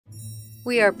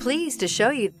We are pleased to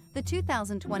show you the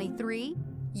 2023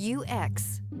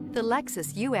 UX. The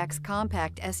Lexus UX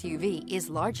compact SUV is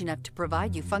large enough to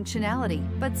provide you functionality,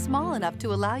 but small enough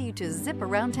to allow you to zip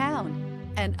around town.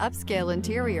 An upscale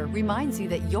interior reminds you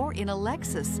that you're in a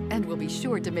Lexus and will be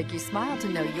sure to make you smile to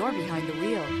know you're behind the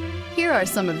wheel. Here are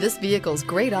some of this vehicle's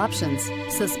great options: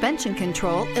 suspension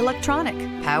control electronic,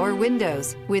 power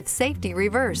windows with safety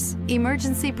reverse,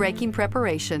 emergency braking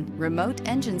preparation, remote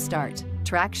engine start,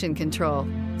 traction control,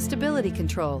 stability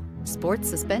control, sports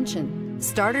suspension,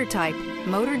 starter type,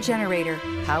 motor generator,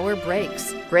 power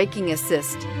brakes, braking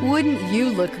assist. Wouldn't you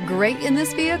look great in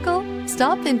this vehicle?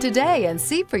 Stop in today and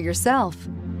see for yourself.